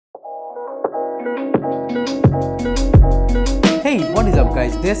Hey, what is up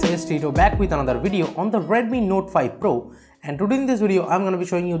guys, this is Tito back with another video on the Redmi Note 5 Pro, and today in this video I'm going to be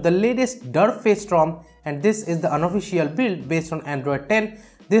showing you the latest Derpfest ROM, and this is the unofficial build based on Android 10.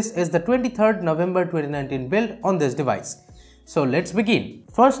 This is the 23rd November 2019 build on this device. So let's begin.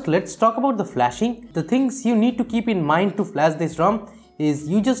 First, let's talk about the flashing. The things you need to keep in mind to flash this ROM is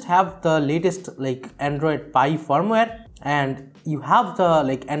you just have the latest Android Pie firmware, and you have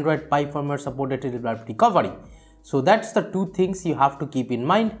the Android Pie firmware supported reliability recovery. So that's the two things you have to keep in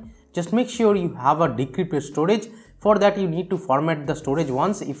mind. Just make sure you have a decrypted storage. For that you need to format the storage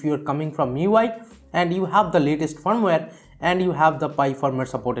once if you are coming from MIUI and you have the latest firmware and you have the Pie firmware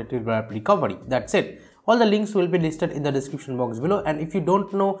supported reliability recovery. That's it. All the links will be listed in the description box below, and if you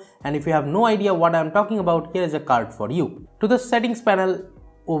don't know and if you have no idea what I am talking about, here is a card for you. To the settings panel,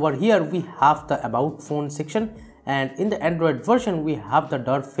 over here we have the about phone section, and in the Android version we have the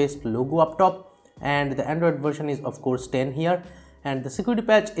Derpfest logo up top. And the Android version is of course 10 here, and the security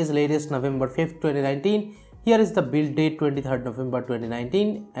patch is latest November 5th 2019. Here is the build date 23rd November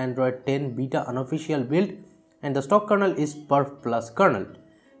 2019, Android 10 beta unofficial build, and the stock kernel is Perf Plus kernel.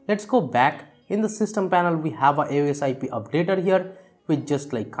 Let's go back. In the system panel we have a AOSiP updater here with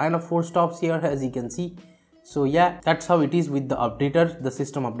just kind of 4 stops here, as you can see. So yeah, that's how it is with the updater, the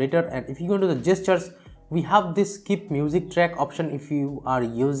system updater. And if you go to the gestures, we have this skip music track option. If you are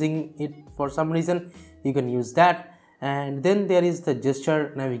using it for some reason, you can use that. And then there is the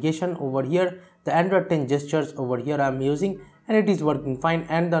gesture navigation over here. The Android 10 gestures over here I'm using, and it is working fine.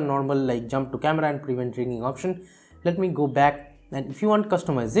 And the normal jump to camera and prevent ringing option. Let me go back, and if you want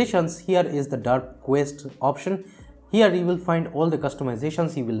customizations, here is the Derp Quest option. Here you will find all the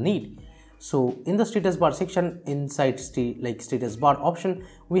customizations you will need. So in the status bar section, inside status bar option,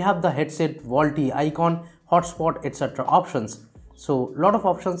 we have the headset, VoLTE icon, hotspot, etc. options. So lot of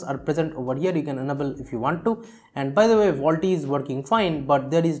options are present over here. You can enable if you want to. And by the way, VoLTE is working fine,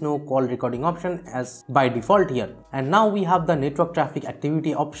 but there is no call recording option as by default here. And now we have the network traffic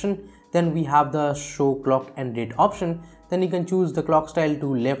activity option. Then we have the show clock and date option. Then you can choose the clock style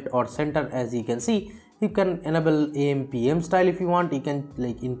to left or center, as you can see. You can enable AM PM style if you want. You can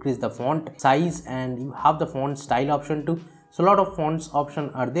increase the font size, and you have the font style option too. So a lot of fonts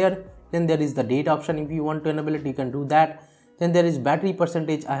option are there. Then there is the date option. If you want to enable it, you can do that. Then there is battery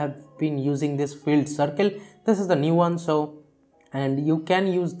percentage. I have been using this filled circle. This is the new one. So, and you can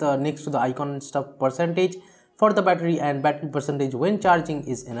use the next to the icon and stuff percentage for the battery, and battery percentage when charging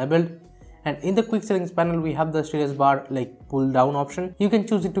is enabled. And in the quick settings panel we have the status bar pull down option. You can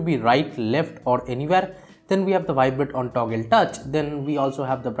choose it to be right, left or anywhere. Then we have the vibrate on toggle touch. Then we also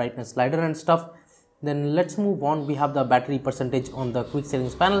have the brightness slider and stuff. Then let's move on. We have the battery percentage on the quick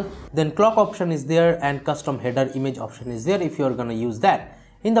settings panel. Then clock option is there, and custom header image option is there if you are gonna use that.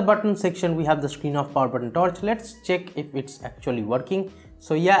 In the button section we have the screen off, power button, torch. Let's check if it's actually working.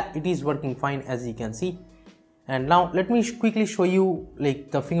 So yeah, it is working fine, as you can see. And now let me quickly show you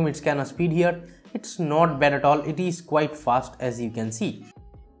the fingerprint scanner speed here. It's not bad at all. It is quite fast, as you can see.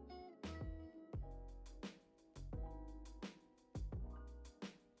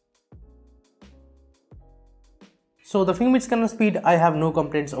 So the fingerprint scanner speed, I have no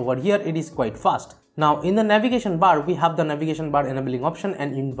complaints over here. It is quite fast. Now in the navigation bar, we have the navigation bar enabling option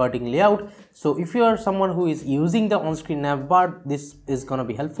and inverting layout. So if you are someone who is using the on-screen nav bar, this is gonna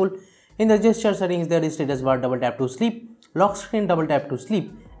be helpful. In the gesture settings, there is status bar double tap to sleep, lock screen double tap to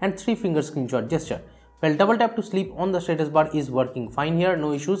sleep, and 3-finger screenshot gesture. Well, double tap to sleep on the status bar is working fine here,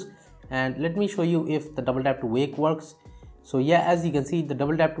 no issues. And let me show you if the double tap to wake works. So yeah, as you can see, the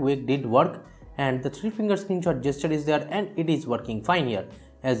double tap to wake did work, and the 3-finger screenshot gesture is there, and it is working fine here,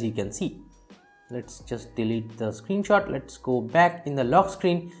 as you can see. Let's just delete the screenshot. Let's go back. In the lock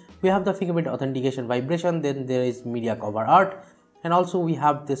screen, we have the fingerprint authentication vibration. Then there is media cover art. And also we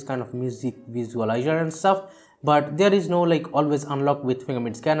have this kind of music visualizer and stuff, but there is no always unlock with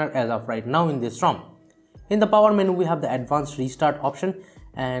fingerprint scanner as of right now in this ROM. In the power menu we have the advanced restart option,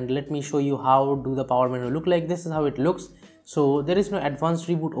 and let me show you how do the power menu look like. This is how it looks. So there is no advanced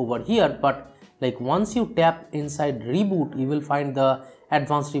reboot over here, but once you tap inside reboot, you will find the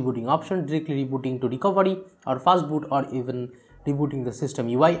advanced rebooting option, directly rebooting to recovery or fast boot, or even rebooting the system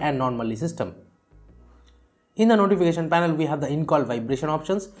UI and normally system. In the notification panel, we have the in-call vibration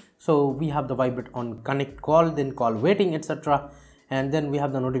options. So we have the vibrate on connect call, then call waiting, etc. And then we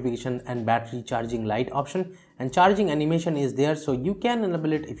have the notification and battery charging light option, and charging animation is there, so you can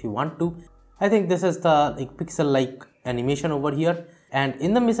enable it if you want to. I think this is the pixel animation over here. And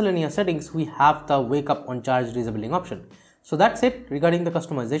in the miscellaneous settings, we have the wake up on charge disabling option. So that's it regarding the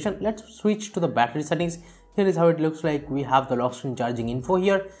customization. Let's switch to the battery settings. Here is how it looks like. We have the lock screen charging info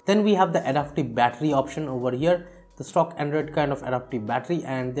here. Then we have the adaptive battery option over here, the stock Android kind of adaptive battery,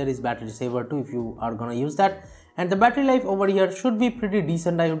 and there is battery saver too if you are gonna use that. And the battery life over here should be pretty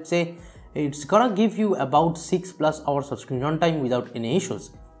decent, I would say. It's gonna give you about 6+ hours of screen on time without any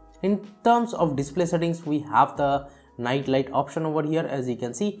issues. In terms of display settings, we have the night light option over here, as you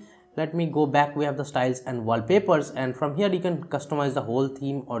can see. Let me go back. We have the styles and wallpapers, and from here you can customize the whole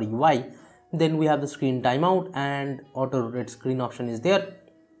theme or UI. Then we have the screen timeout and auto rotate screen option is there.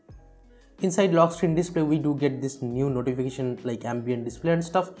 Inside lock screen display, we do get this new notification like ambient display and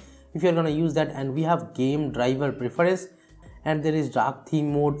stuff if you're gonna use that. And we have game driver preference, and there is dark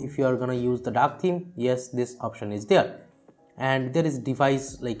theme mode if you are gonna use the dark theme. Yes, this option is there. And there is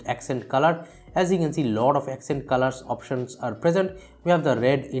device like accent color. As you can see, lot of accent colors options are present. We have the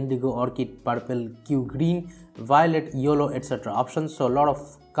red, indigo, orchid, purple, Q green, violet, yellow, etc. options. So a lot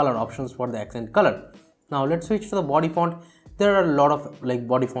of color options for the accent color. Now let's switch to the body font. There are a lot of like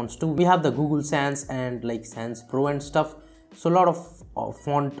body fonts too. We have the Google Sans and like Sans Pro and stuff. So a lot of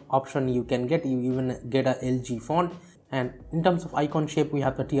font option you can get. You even get a LG font. And in terms of icon shape, we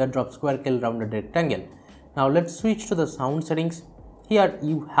have the teardrop, square, rounded rectangle. Now let's switch to the sound settings. Here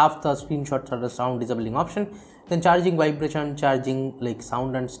you have the screenshots or the sound disabling option, then charging, vibration, charging like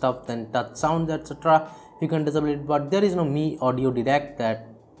sound and stuff, then touch sound, etc. You can disable it, but there is no Mi audio direct, that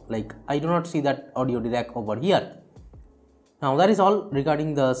like I do not see that audio direct over here. Now that is all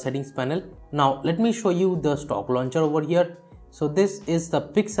regarding the settings panel. Now let me show you the stock launcher over here. So this is the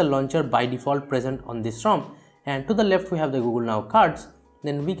Pixel launcher by default present on this ROM, and to the left we have the Google Now cards.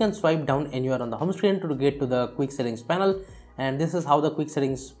 Then we can swipe down anywhere on the home screen to get to the quick settings panel, and this is how the quick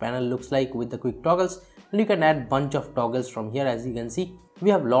settings panel looks like with the quick toggles. And you can add bunch of toggles from here. As you can see, we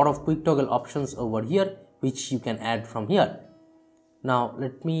have a lot of quick toggle options over here which you can add from here. Now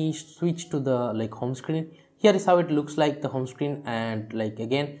let me switch to the like home screen. Here is how it looks like, the home screen, and like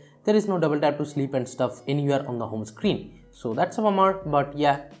again there is no double tap to sleep and stuff anywhere on the home screen. So that's a bummer, but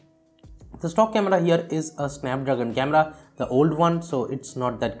yeah. The stock camera here is a Snapdragon camera, the old one, so it's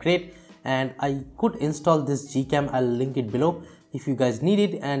not that great. And I could install this Gcam. I'll link it below if you guys need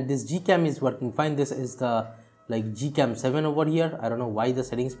it. And this Gcam is working fine. This is the like Gcam 7 over here. I don't know why the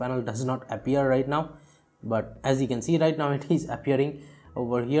settings panel does not appear right now, but as you can see right now it is appearing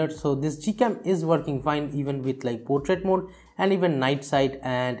over here. So this Gcam is working fine even with like portrait mode, and even night sight,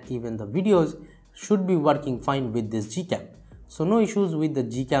 and even the videos should be working fine with this Gcam. So no issues with the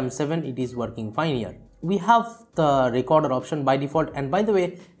Gcam 7, it is working fine here. We have the recorder option by default, and by the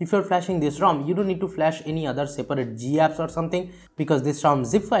way, if you're flashing this ROM, you don't need to flash any other separate G apps or something, because this ROM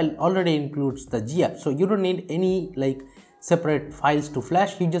zip file already includes the G app. So you don't need any like separate files to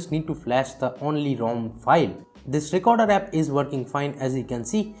flash, you just need to flash the only ROM file. This recorder app is working fine. As you can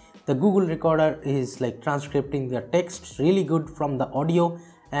see, the Google recorder is like transcripting the text really good from the audio,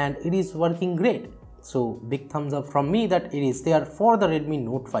 and it is working great. So big thumbs up from me that it is there for the Redmi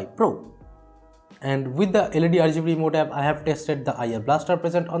Note 5 Pro. And with the LED RGB remote app, I have tested the IR blaster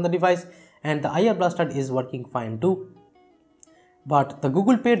present on the device, and the IR blaster is working fine too. But the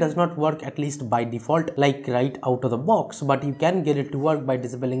Google Pay does not work, at least by default, like right out of the box, but you can get it to work by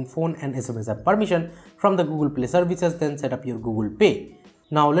disabling phone and SMS app permission from the Google Play services, then set up your Google Pay.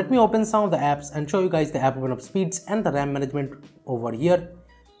 Now let me open some of the apps and show you guys the app open up speeds and the RAM management over here.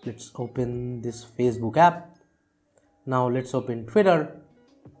 Let's open this Facebook app. Now let's open Twitter,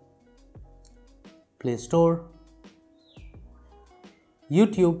 Play Store,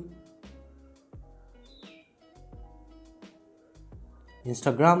 YouTube,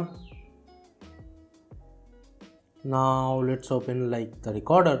 Instagram. Now let's open like the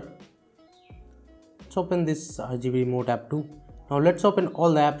recorder. Let's open this RGB remote app too. Now let's open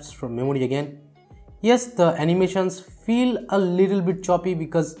all the apps from memory again. Yes, the animations feel a little bit choppy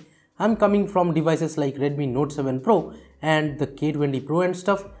because I'm coming from devices like Redmi Note 7 Pro and the K20 Pro and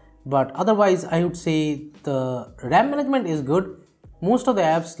stuff, but otherwise I would say the RAM management is good. Most of the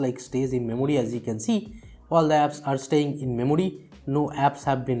apps like stays in memory. As you can see, all the apps are staying in memory. No apps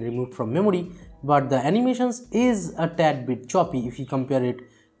have been removed from memory, but the animations is a tad bit choppy if you compare it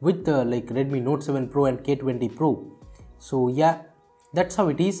with the like Redmi Note 7 Pro and K20 Pro. So yeah, that's how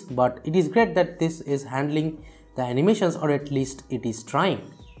it is, but it is great that this is handling the animations, or at least it is trying.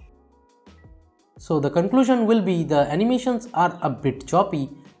 So the conclusion will be the animations are a bit choppy,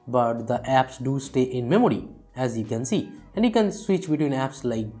 but the apps do stay in memory, as you can see, and you can switch between apps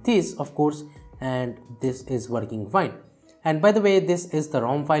like this, of course, and this is working fine. And by the way, this is the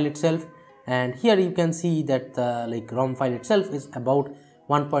ROM file itself, and here you can see that the like ROM file itself is about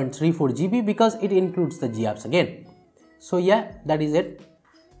 1.34 GB because it includes the G apps again. So yeah, that is it.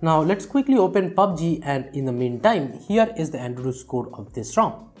 Now let's quickly open PUBG, and in the meantime, here is the Android score of this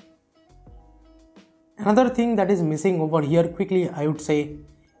ROM. Another thing that is missing over here quickly, I would say,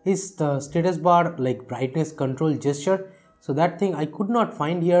 is the status bar like brightness control gesture. So that thing I could not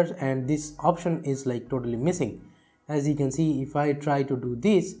find here, and this option is like totally missing. As you can see, if I try to do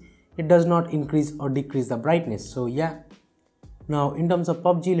this, it does not increase or decrease the brightness. So yeah. Now in terms of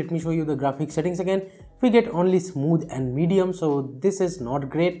PUBG, let me show you the graphic settings again. We get only smooth and medium, so this is not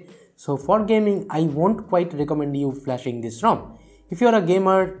great. So for gaming, I won't quite recommend you flashing this ROM. If you are a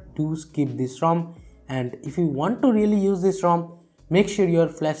gamer, do skip this ROM, and if you want to really use this ROM, make sure you are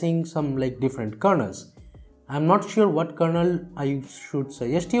flashing some like different kernels. I'm not sure what kernel I should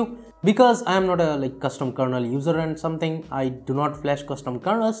suggest you, because I am not a like custom kernel user and something. I do not flash custom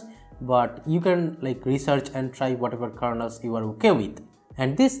kernels, but you can like research and try whatever kernels you are okay with.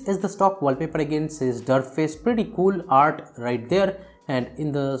 And this is the stock wallpaper again, says Derpfest. Pretty cool art right there. And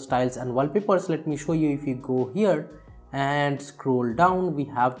in the styles and wallpapers, let me show you. If you go here and scroll down, we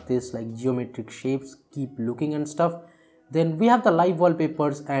have this like geometric shapes, keep looking and stuff. Then we have the live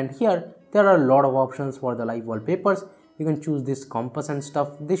wallpapers, and here there are a lot of options for the live wallpapers. You can choose this compass and stuff.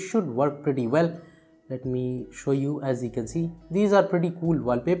 This should work pretty well. Let me show you. As you can see, these are pretty cool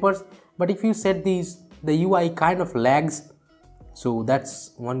wallpapers, but if you set these, the UI kind of lags, so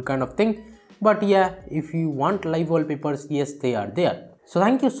that's one kind of thing. But yeah, if you want live wallpapers, yes, they are there. So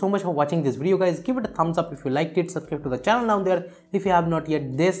thank you so much for watching this video, guys. Give it a thumbs up if you liked it. Subscribe to the channel down there if you have not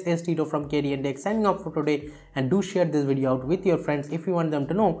yet. This is Tito from KDNTech signing off for today, and do share this video out with your friends if you want them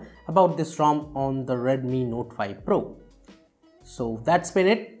to know about this ROM on the Redmi Note 5 Pro. So that's been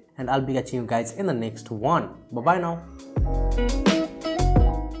it, and I'll be catching you guys in the next one. Bye bye now.